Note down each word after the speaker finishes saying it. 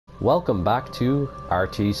Welcome back to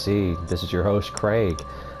RTC. This is your host Craig.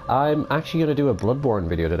 I'm actually going to do a Bloodborne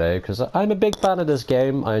video today because I'm a big fan of this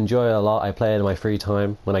game. I enjoy it a lot. I play it in my free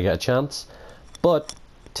time when I get a chance. But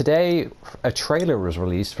today a trailer was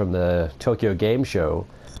released from the Tokyo Game Show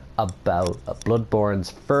about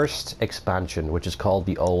Bloodborne's first expansion, which is called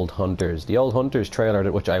The Old Hunters. The Old Hunters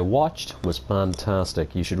trailer, which I watched, was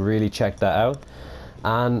fantastic. You should really check that out.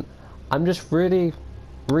 And I'm just really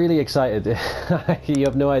excited. You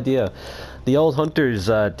have no idea. The Old Hunters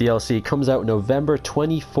DLC comes out November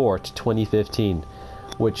 24th, 2015,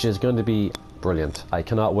 which is going to be brilliant. I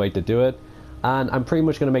cannot wait to do it. And I'm pretty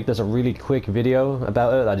much going to make this a really quick video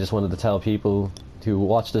about it. I just wanted to tell people who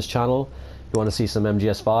watch this channel, who want to see some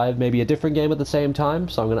MGS5, maybe a different game at the same time.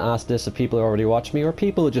 So I'm going to ask this if people who already watch me or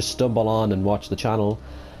people who just stumble on and watch the channel.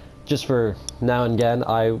 Just for now and again,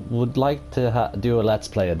 I would like to do a let's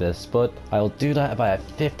play of this, but I'll do that if I have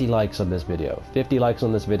 50 likes on this video. 50 likes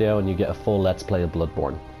on this video and you get a full let's play of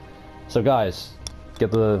Bloodborne. So guys,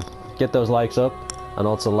 get those likes up, and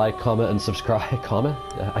also like, comment and subscribe. Comment?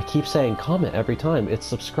 I keep saying comment every time. It's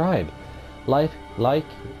subscribe. Like,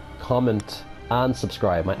 comment and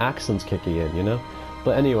subscribe. My accent's kicking in, you know?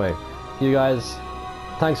 But anyway, you guys,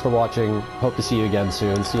 thanks for watching. Hope to see you again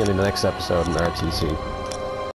soon. See you in the next episode in RTC.